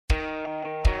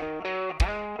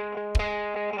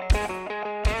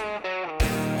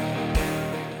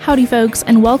Howdy, folks,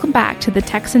 and welcome back to the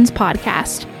Texans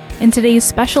podcast. In today's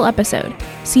special episode,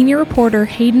 senior reporter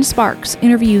Hayden Sparks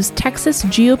interviews Texas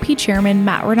GOP Chairman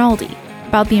Matt Rinaldi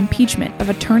about the impeachment of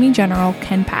Attorney General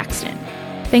Ken Paxton.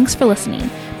 Thanks for listening.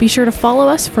 Be sure to follow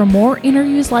us for more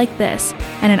interviews like this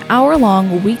and an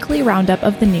hour-long weekly roundup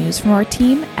of the news from our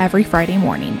team every Friday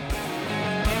morning.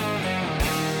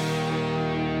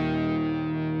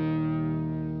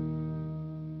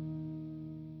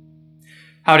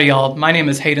 Howdy, y'all. My name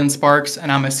is Hayden Sparks, and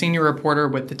I'm a senior reporter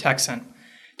with The Texan.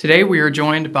 Today, we are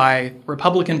joined by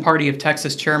Republican Party of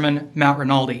Texas Chairman Matt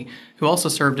Rinaldi, who also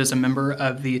served as a member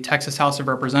of the Texas House of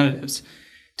Representatives.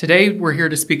 Today, we're here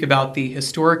to speak about the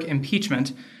historic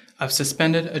impeachment of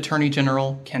suspended Attorney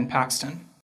General Ken Paxton.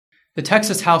 The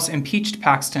Texas House impeached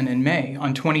Paxton in May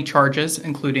on 20 charges,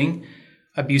 including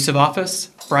abuse of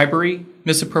office, bribery,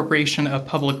 misappropriation of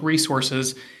public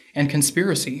resources, and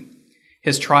conspiracy.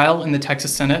 His trial in the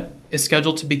Texas Senate is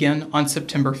scheduled to begin on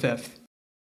September 5th.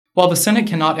 While the Senate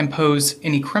cannot impose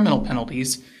any criminal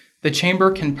penalties, the chamber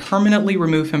can permanently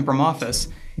remove him from office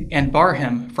and bar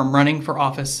him from running for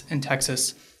office in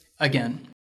Texas again.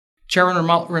 Chairman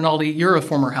Rinaldi, you're a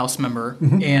former House member,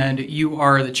 and you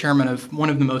are the chairman of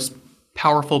one of the most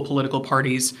powerful political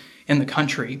parties in the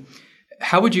country.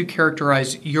 How would you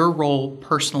characterize your role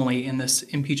personally in this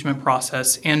impeachment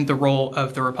process and the role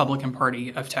of the Republican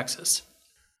Party of Texas?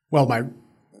 Well,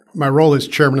 my role as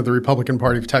chairman of the Republican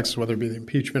Party of Texas, whether it be the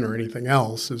impeachment or anything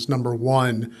else, is number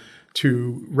one,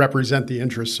 to represent the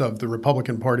interests of the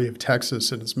Republican Party of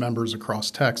Texas and its members across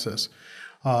Texas.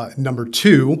 Number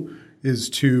two is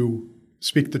to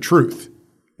speak the truth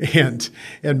and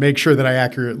make sure that I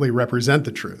accurately represent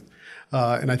the truth.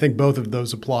 And I think both of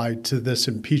those apply to this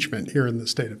impeachment here in the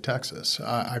state of Texas.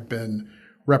 I've been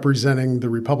representing the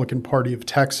Republican Party of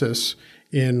Texas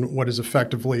in what is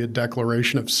effectively a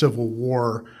declaration of civil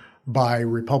war by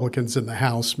Republicans in the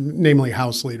House, namely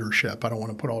House leadership. I don't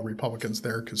want to put all Republicans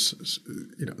there because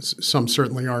some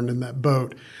certainly aren't in that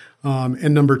boat.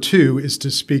 And number two is to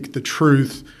speak the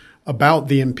truth about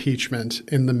the impeachment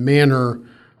in the manner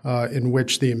in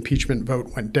which the impeachment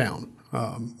vote went down,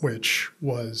 which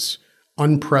was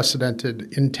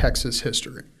unprecedented in Texas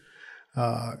history.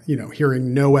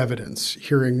 Hearing no evidence,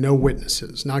 hearing no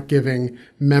witnesses, not giving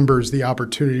members the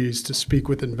opportunities to speak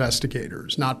with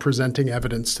investigators, not presenting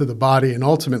evidence to the body, and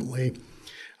ultimately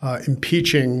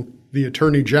impeaching the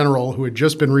Attorney General who had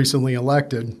just been recently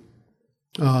elected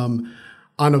on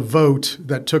a vote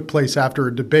that took place after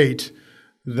a debate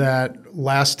that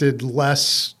lasted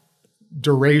less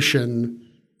duration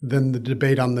than the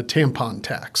debate on the tampon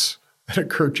tax that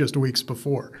occurred just weeks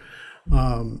before.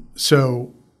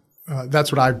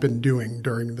 That's what I've been doing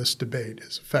during this debate,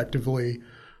 is effectively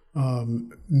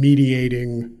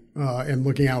mediating and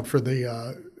looking out for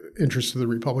the interests of the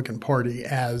Republican Party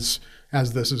as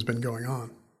this has been going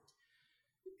on.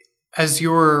 As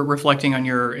you're reflecting on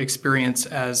your experience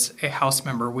as a House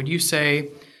member, would you say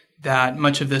that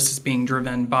much of this is being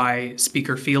driven by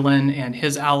Speaker Phelan and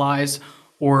his allies,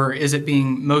 or is it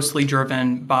being mostly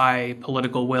driven by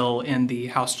political will in the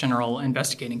House General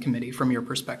Investigating Committee from your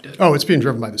perspective? Oh, it's being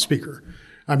driven by the Speaker.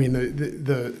 I mean,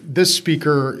 this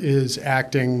Speaker is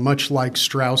acting much like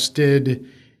Strauss did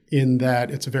in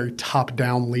that it's a very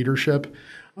top-down leadership.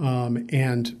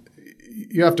 And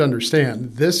you have to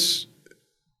understand, this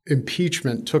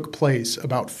impeachment took place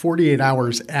about 48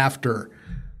 hours after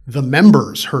the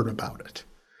members heard about it.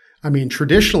 I mean,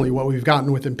 traditionally, what we've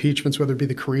gotten with impeachments, whether it be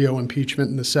the Carrillo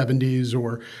impeachment in the 70s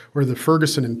or the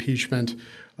Ferguson impeachment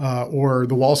or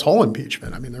the Walsh Hall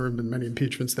impeachment, I mean, there have been many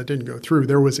impeachments that didn't go through.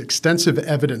 There was extensive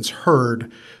evidence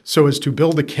heard so as to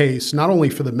build a case not only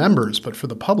for the members but for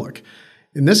the public.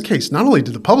 In this case, not only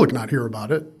did the public not hear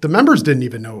about it, the members didn't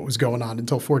even know what was going on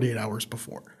until 48 hours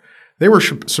before. They were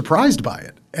surprised by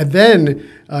it. And then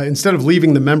instead of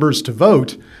leaving the members to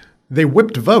vote, they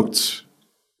whipped votes.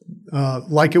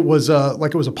 Like it was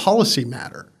a policy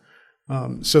matter.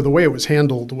 So the way it was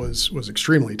handled was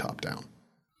extremely top down.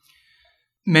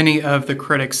 Many of the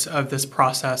critics of this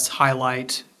process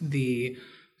highlight the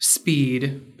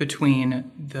speed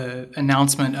between the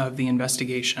announcement of the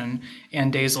investigation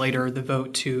and days later the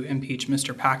vote to impeach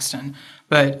Mr. Paxton.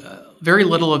 But very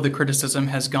little of the criticism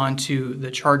has gone to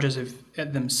the charges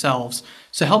themselves.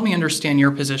 So help me understand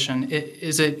your position.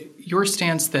 Is it your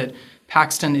stance that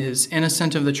Paxton is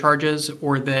innocent of the charges,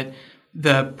 or that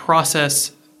the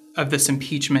process of this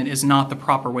impeachment is not the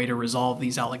proper way to resolve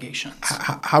these allegations?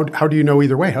 How do you know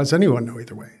either way? How does anyone know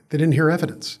either way? They didn't hear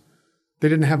evidence. They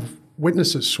didn't have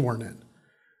witnesses sworn in.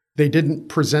 They didn't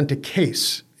present a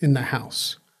case in the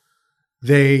House.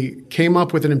 They came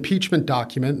up with an impeachment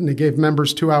document and they gave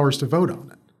members 2 hours to vote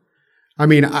on it. I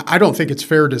mean, I don't think it's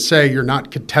fair to say you're not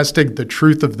contesting the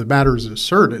truth of the matters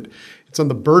asserted. It's on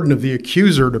the burden of the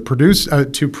accuser to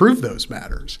prove those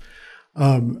matters.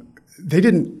 They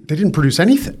didn't produce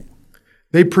anything.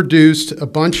 They produced a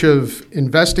bunch of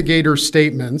investigator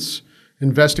statements,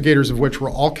 investigators of which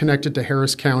were all connected to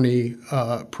Harris County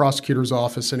Prosecutor's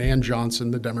Office and Ann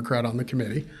Johnson, the Democrat on the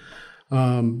committee.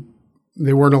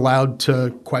 They weren't allowed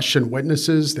to question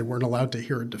witnesses. They weren't allowed to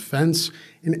hear a defense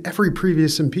in every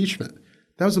previous impeachment.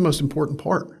 That was the most important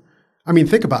part. I mean,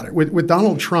 think about it. With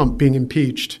Donald Trump being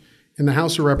impeached in the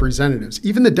House of Representatives,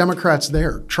 even the Democrats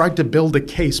there tried to build a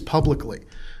case publicly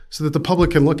so that the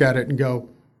public can look at it and go,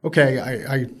 okay,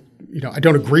 I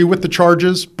don't agree with the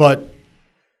charges, but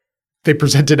they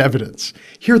presented evidence.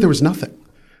 Here, there was nothing.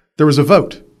 There was a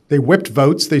vote. They whipped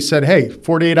votes. They said, hey,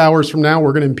 48 hours from now,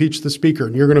 we're going to impeach the speaker,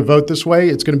 and you're going to vote this way.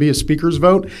 It's going to be a speaker's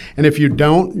vote. And if you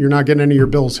don't, you're not getting any of your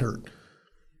bills heard.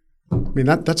 I mean,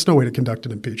 that's no way to conduct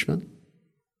an impeachment.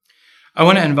 I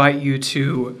want to invite you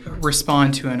to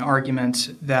respond to an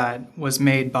argument that was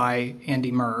made by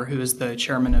Andy Murr, who is the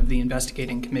chairman of the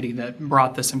investigating committee that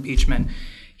brought this impeachment.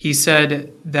 He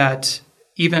said that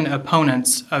even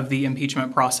opponents of the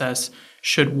impeachment process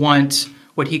should want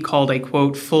what he called a,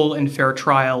 quote, full and fair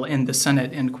trial in the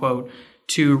Senate, end quote,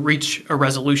 to reach a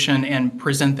resolution and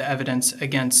present the evidence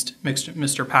against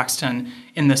Mr. Paxton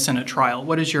in the Senate trial.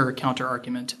 What is your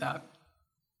counter-argument to that?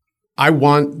 I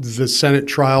want the Senate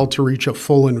trial to reach a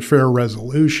full and fair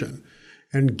resolution.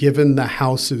 And given the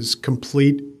House's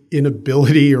complete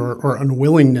inability or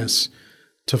unwillingness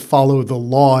to follow the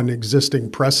law and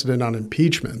existing precedent on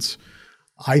impeachments,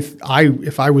 if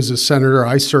I was a senator,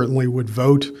 I certainly would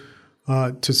vote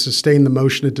to sustain the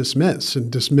motion to dismiss and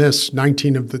dismiss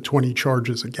 19 of the 20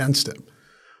 charges against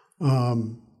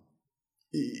him.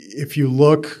 If you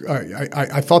look,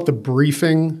 I thought the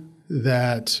briefing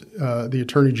that the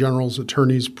Attorney General's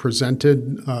attorneys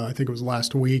presented, I think it was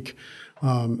last week,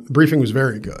 the briefing was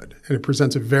very good, and it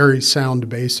presents a very sound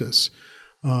basis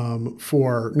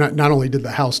for not only did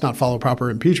the House not follow proper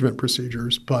impeachment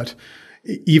procedures, but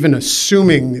even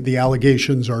assuming the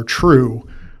allegations are true,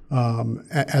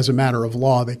 as a matter of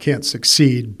law, they can't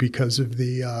succeed because of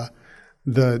the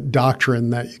doctrine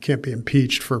that you can't be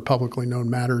impeached for publicly known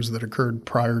matters that occurred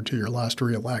prior to your last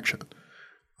reelection.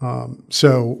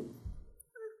 So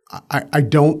I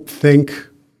don't think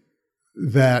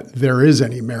that there is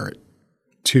any merit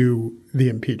to the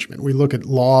impeachment. We look at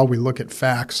law, we look at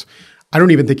facts. I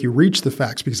don't even think you reach the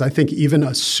facts because I think even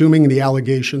assuming the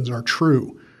allegations are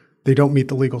true, they don't meet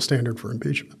the legal standard for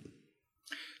impeachment.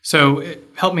 So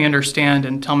help me understand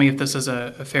and tell me if this is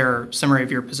a fair summary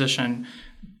of your position.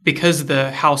 Because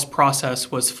the House process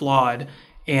was flawed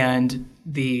and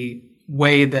the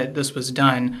way that this was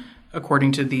done,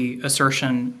 according to the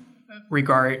assertion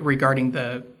regarding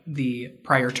the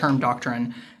prior term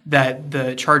doctrine, that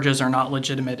the charges are not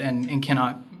legitimate and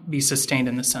cannot be sustained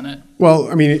in the Senate. Well,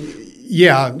 I mean,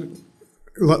 yeah,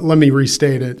 let me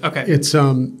restate it. Okay. It's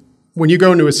when you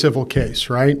go into a civil case,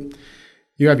 right?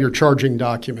 You have your charging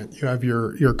document, you have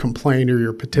your complaint or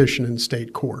your petition in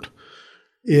state court.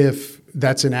 If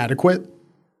that's inadequate,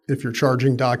 if your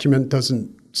charging document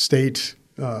doesn't state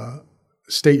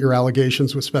your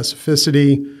allegations with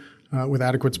specificity, with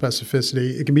adequate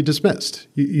specificity, it can be dismissed.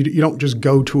 You don't just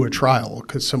go to a trial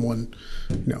because someone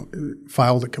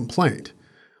filed a complaint.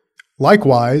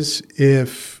 Likewise,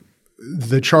 if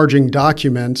the charging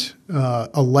document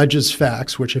alleges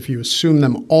facts, which if you assume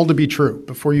them all to be true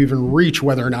before you even reach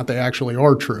whether or not they actually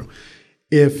are true,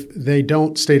 if they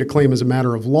don't state a claim as a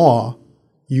matter of law,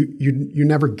 you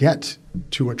never get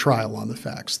to a trial on the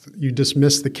facts. You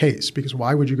dismiss the case because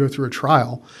why would you go through a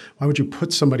trial? Why would you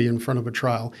put somebody in front of a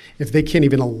trial if they can't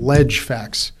even allege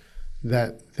facts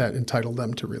that entitle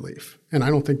them to relief? And I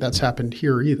don't think that's happened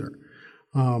here either.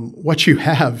 What you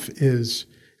have is,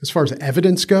 as far as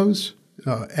evidence goes,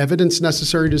 evidence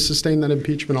necessary to sustain that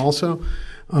impeachment also,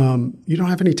 you don't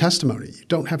have any testimony. You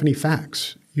don't have any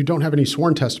facts. You don't have any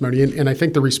sworn testimony. And I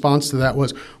think the response to that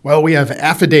was, well, we have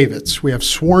affidavits. We have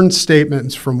sworn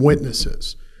statements from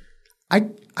witnesses.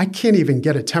 I can't even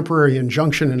get a temporary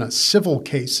injunction in a civil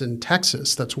case in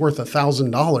Texas that's worth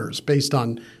 $1,000 based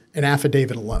on an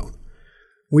affidavit alone.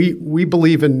 We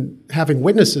believe in having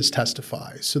witnesses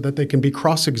testify so that they can be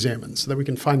cross-examined, so that we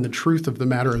can find the truth of the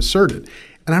matter asserted.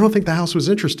 And I don't think the House was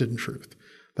interested in truth.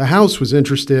 The House was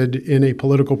interested in a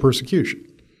political persecution.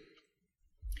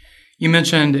 You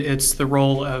mentioned it's the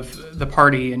role of the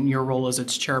party and your role as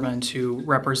its chairman to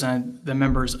represent the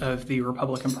members of the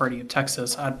Republican Party of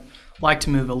Texas. I'd like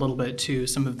to move a little bit to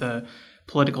some of the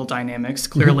political dynamics.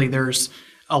 Clearly, there's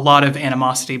a lot of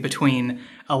animosity between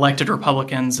elected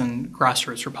Republicans and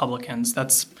grassroots Republicans.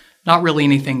 That's not really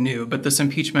anything new, but this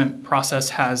impeachment process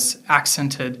has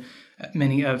accented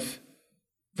many of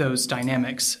those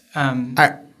dynamics.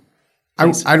 I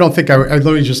don't think let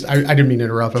me just, I didn't mean to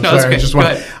interrupt. I'm sorry.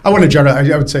 Okay. I want to generalize.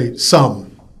 I would say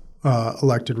some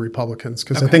elected Republicans,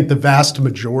 because I think the vast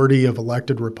majority of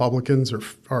elected Republicans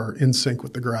are in sync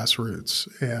with the grassroots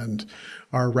and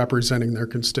are representing their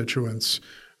constituents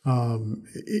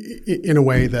in a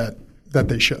way that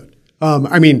they should.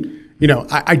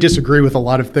 I disagree with a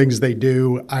lot of things they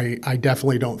do. I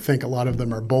definitely don't think a lot of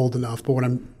them are bold enough. But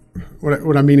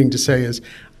what I'm meaning to say is,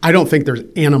 I don't think there's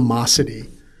animosity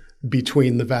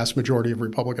between the vast majority of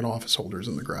Republican office holders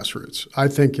and the grassroots. I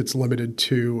think it's limited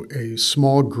to a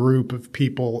small group of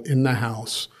people in the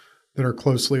House that are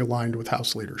closely aligned with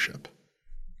House leadership.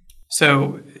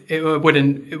 So it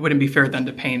wouldn't be fair then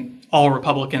to paint all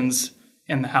Republicans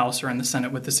in the House or in the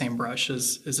Senate with the same brush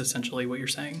is essentially what you're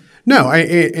saying. No,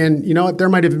 and you know what? There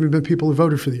might have even been people who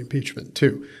voted for the impeachment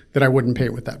too that I wouldn't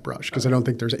paint with that brush, because I don't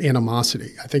think there's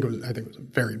animosity. I think it was a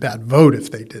very bad vote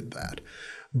if they did that.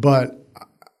 But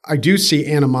I do see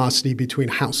animosity between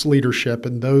House leadership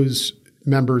and those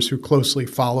members who closely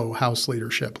follow House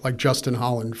leadership, like Justin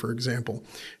Holland, for example,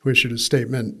 who issued a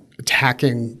statement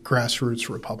attacking grassroots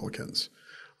Republicans.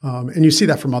 And you see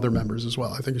that from other members as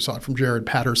well. I think you saw it from Jared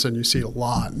Patterson. You see it a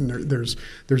lot. And there's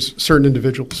certain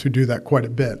individuals who do that quite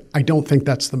a bit. I don't think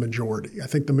that's the majority. I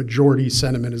think the majority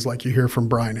sentiment is like you hear from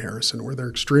Brian Harrison, where they're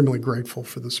extremely grateful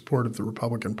for the support of the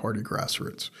Republican Party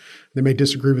grassroots. They may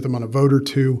disagree with them on a vote or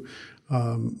two,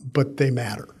 but they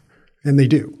matter, and they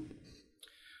do.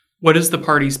 What is the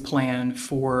party's plan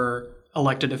for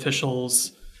elected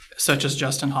officials such as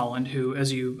Justin Holland, who,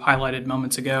 as you highlighted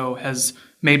moments ago, has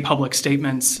made public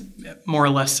statements more or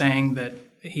less saying that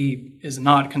he is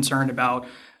not concerned about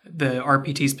the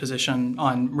RPT's position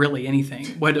on really anything?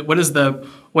 What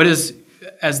is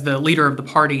as the leader of the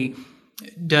party,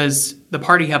 does the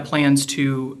party have plans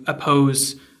to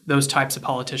oppose those types of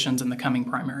politicians in the coming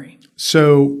primary?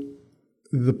 So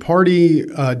the party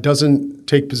doesn't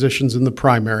take positions in the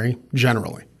primary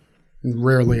generally, and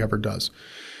rarely ever does.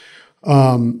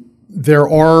 There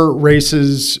are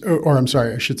races,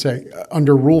 I should say,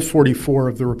 under Rule 44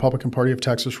 of the Republican Party of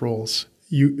Texas rules,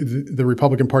 the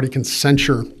Republican Party can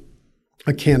censure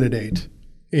a candidate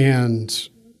and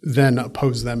then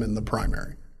oppose them in the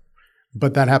primary.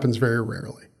 But that happens very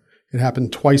rarely. It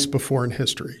happened twice before in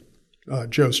history,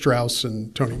 Joe Strauss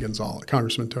and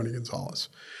Congressman Tony Gonzalez.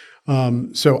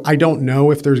 So I don't know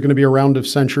if there's going to be a round of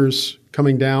censures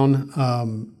coming down.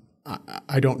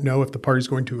 I don't know if the party's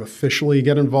going to officially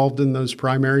get involved in those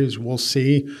primaries. We'll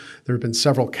see. There have been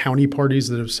several county parties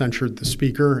that have censured the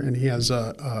speaker, and he has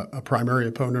a primary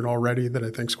opponent already that I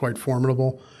think is quite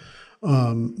formidable.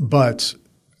 But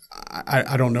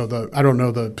I don't know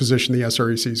the position the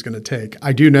SREC is going to take.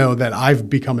 I do know that I've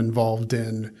become involved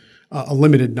in a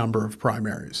limited number of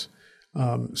primaries.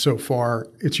 So far,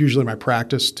 it's usually my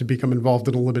practice to become involved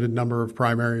in a limited number of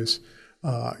primaries.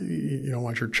 You don't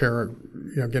want your chair,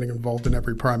 getting involved in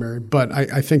every primary. But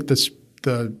I think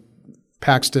the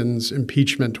Paxton's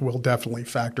impeachment will definitely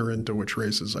factor into which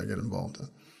races I get involved in.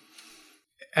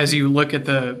 As you look at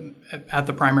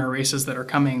the primary races that are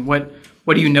coming, what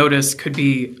do you notice could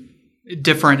be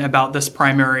different about this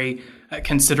primary,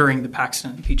 considering the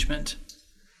Paxton impeachment?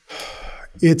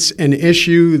 It's an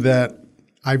issue that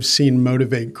I've seen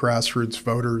motivate grassroots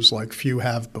voters like few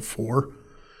have before.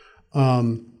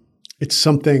 It's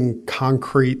something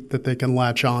concrete that they can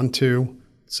latch on to,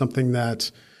 something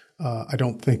that I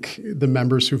don't think the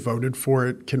members who voted for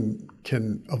it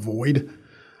can avoid.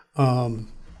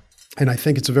 And I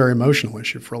think it's a very emotional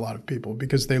issue for a lot of people,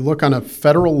 because they look on a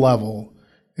federal level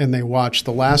and they watch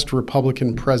the last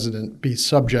Republican president be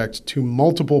subject to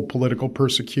multiple political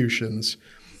persecutions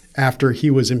after he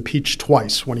was impeached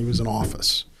twice when he was in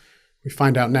office. We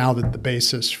find out now that the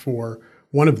basis for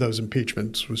one of those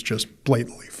impeachments was just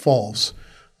blatantly false.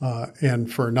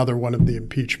 And for another one of the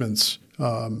impeachments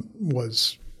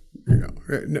was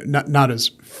not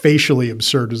as facially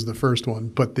absurd as the first one,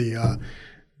 but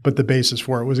the basis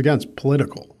for it was against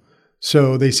political.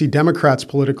 So they see Democrats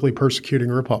politically persecuting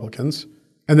Republicans,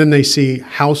 and then they see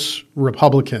House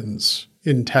Republicans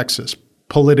in Texas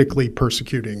politically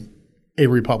persecuting a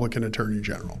Republican attorney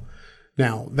general.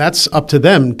 Now, that's up to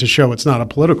them to show it's not a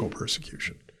political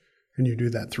persecution. And you do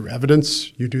that through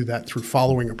evidence, you do that through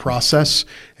following a process,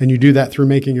 and you do that through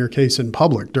making your case in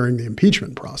public during the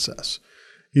impeachment process.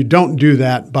 You don't do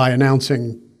that by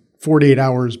announcing 48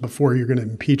 hours before you're going to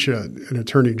impeach an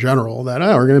attorney general that,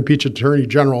 we're going to impeach an attorney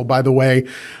general. By the way,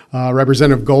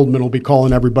 Representative Goldman will be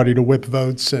calling everybody to whip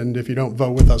votes, and if you don't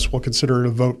vote with us, we'll consider it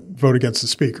a vote against the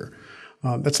speaker.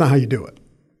 That's not how you do it.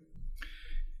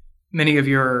 Many of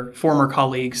your former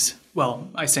colleagues, well,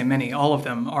 I say many, all of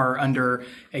them are under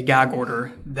a gag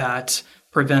order that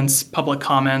prevents public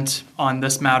comment on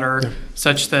this matter,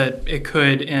 such that it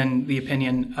could, in the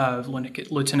opinion of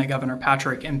Lieutenant Governor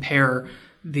Patrick, impair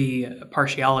the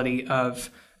partiality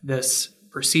of this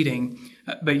proceeding.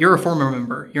 But you're a former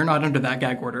member. You're not under that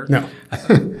gag order. No.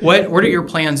 What are your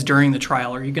plans during the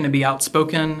trial? Are you going to be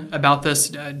outspoken about this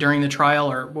during the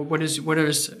trial, or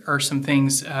are some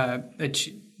things that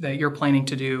you're planning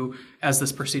to do as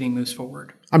this proceeding moves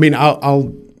forward? I mean,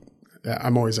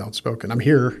 I'm always outspoken. I'm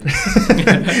here.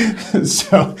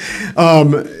 So,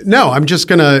 no, I'm just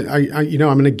gonna, I'm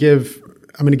gonna give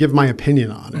my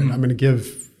opinion on it. I'm gonna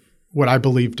give what I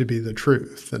believe to be the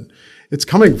truth, and it's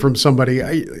coming from somebody.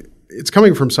 It's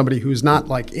coming from somebody who's not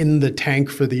like in the tank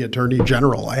for the attorney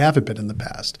general. I haven't been in the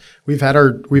past. We've had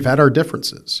our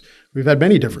differences. We've had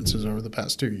many differences over the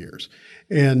past 2 years,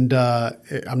 and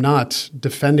I'm not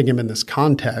defending him in this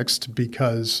context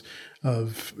because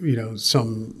of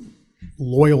some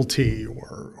loyalty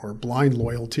or blind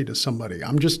loyalty to somebody.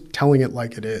 I'm just telling it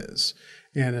like it is,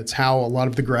 and it's how a lot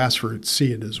of the grassroots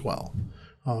see it as well.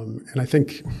 And I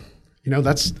think,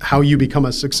 that's how you become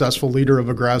a successful leader of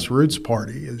a grassroots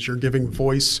party, is you're giving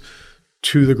voice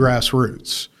to the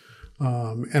grassroots.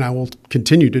 And I will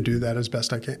continue to do that as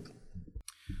best I can.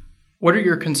 What are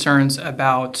your concerns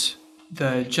about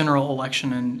the general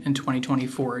election in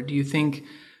 2024? Do you think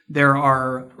there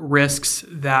are risks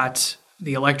that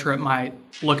the electorate might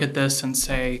look at this and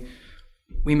say,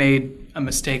 we made a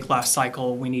mistake last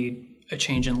cycle, we need a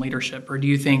change in leadership? Or do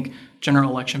you think general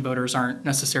election voters aren't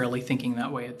necessarily thinking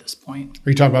that way at this point? Are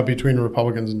you talking about between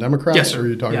Republicans and Democrats? Yes, sir. Or are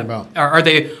you talking about? Are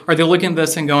they looking at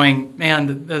this and going,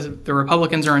 man, the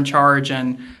Republicans are in charge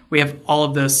and we have all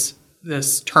of this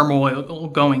turmoil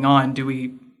going on. Do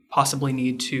we possibly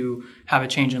need to have a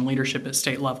change in leadership at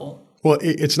state level? Well,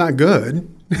 it's not good.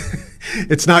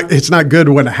 It's not good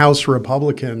when House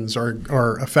Republicans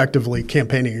are effectively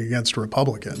campaigning against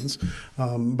Republicans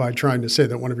by trying to say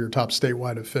that one of your top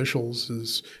statewide officials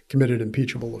has committed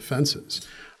impeachable offenses.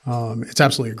 It's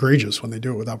absolutely egregious when they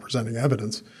do it without presenting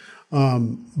evidence.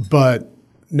 But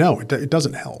no, it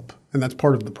doesn't help, and that's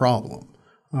part of the problem.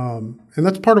 And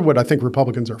that's part of what I think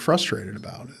Republicans are frustrated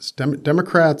about is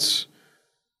Democrats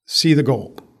see the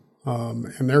goal.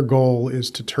 And their goal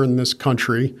is to turn this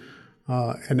country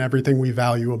and everything we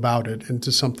value about it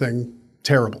into something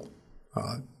terrible,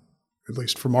 at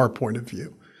least from our point of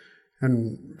view.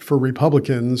 And for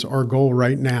Republicans, our goal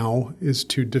right now is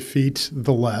to defeat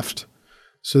the left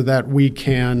so that we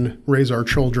can raise our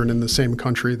children in the same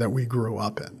country that we grew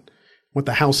up in. What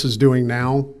the House is doing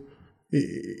now,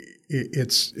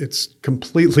 it's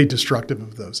completely destructive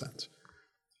of those ends.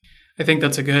 I think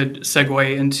that's a good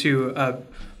segue into a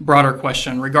broader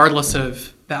question, regardless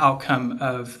of the outcome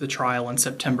of the trial in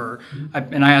September.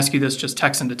 And I ask you this just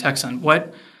Texan to Texan.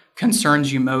 What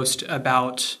concerns you most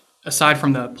about, aside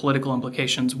from the political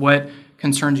implications, what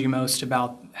concerns you most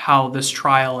about how this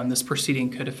trial and this proceeding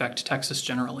could affect Texas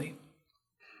generally?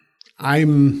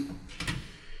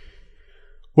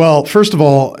 Well, first of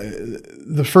all,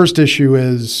 the first issue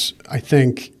is, I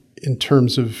think, in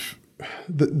terms of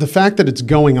the fact that it's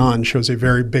going on shows a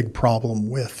very big problem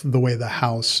with the way the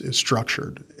House is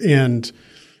structured. And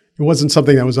it wasn't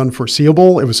something that was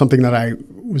unforeseeable. It was something that I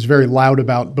was very loud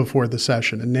about before the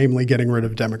session, and namely getting rid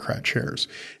of Democrat chairs.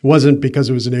 It wasn't because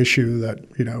it was an issue that,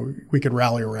 we could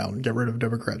rally around and get rid of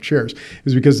Democrat chairs. It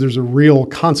was because there's a real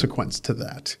consequence to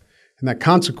that. And that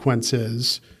consequence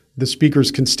is the Speaker's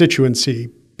constituency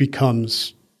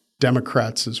becomes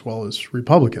Democrats as well as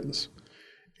Republicans.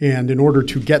 And in order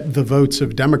to get the votes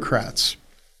of Democrats,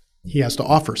 he has to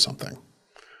offer something,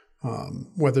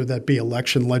 whether that be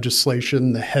election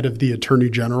legislation, the head of the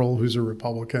attorney general, who's a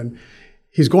Republican.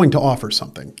 He's going to offer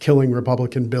something, killing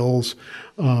Republican bills.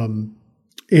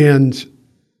 And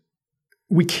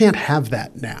we can't have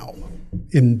that now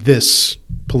in this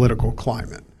political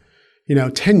climate.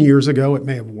 10 years ago, it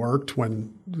may have worked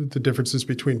when the differences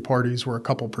between parties were a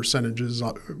couple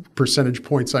percentage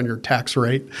points on your tax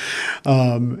rate.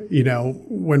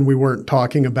 When we weren't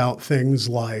talking about things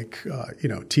like,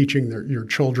 teaching your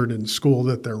children in school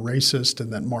that they're racist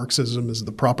and that Marxism is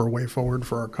the proper way forward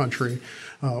for our country.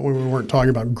 When we weren't talking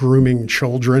about grooming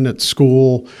children at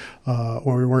school.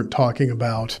 When we weren't talking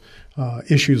about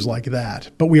issues like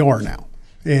that. But we are now.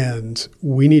 And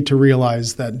we need to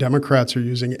realize that Democrats are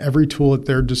using every tool at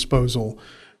their disposal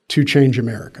to change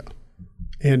America.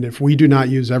 And if we do not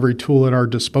use every tool at our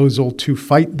disposal to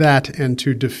fight that and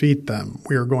to defeat them,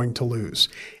 we are going to lose.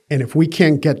 And if we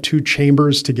can't get two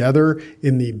chambers together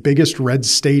in the biggest red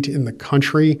state in the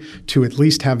country to at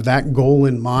least have that goal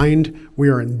in mind, we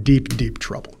are in deep, deep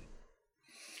trouble.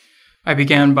 I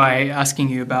began by asking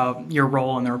you about your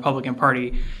role in the Republican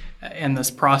Party in this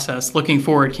process. Looking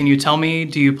forward, can you tell me,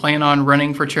 do you plan on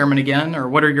running for chairman again, or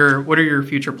what are your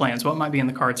future plans? What might be in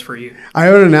the cards for you? I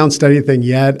haven't announced anything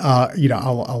yet.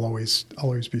 I'll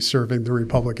always be serving the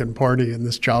Republican Party, and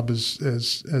this job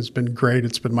has been great.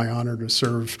 It's been my honor to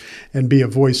serve and be a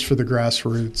voice for the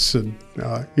grassroots. And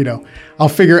I'll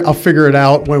figure it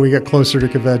out when we get closer to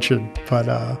convention. But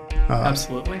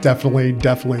absolutely,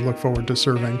 definitely look forward to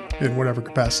serving in whatever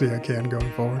capacity I can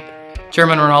going forward.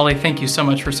 Chairman Rinaldi, thank you so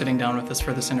much for sitting down with us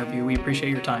for this interview. We appreciate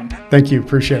your time. Thank you.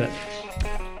 Appreciate it.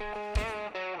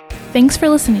 Thanks for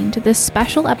listening to this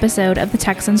special episode of the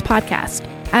Texans podcast.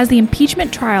 As the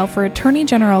impeachment trial for Attorney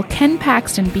General Ken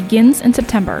Paxton begins in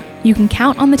September, you can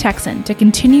count on the Texan to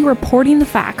continue reporting the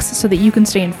facts so that you can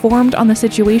stay informed on the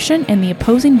situation and the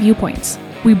opposing viewpoints.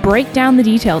 We break down the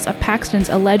details of Paxton's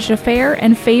alleged affair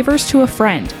and favors to a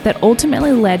friend that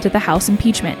ultimately led to the House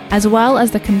impeachment, as well as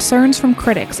the concerns from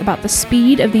critics about the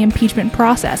speed of the impeachment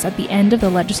process at the end of the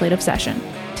legislative session.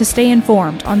 To stay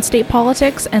informed on state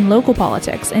politics and local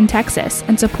politics in Texas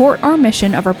and support our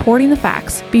mission of reporting the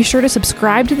facts, be sure to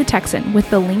subscribe to The Texan with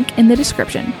the link in the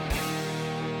description.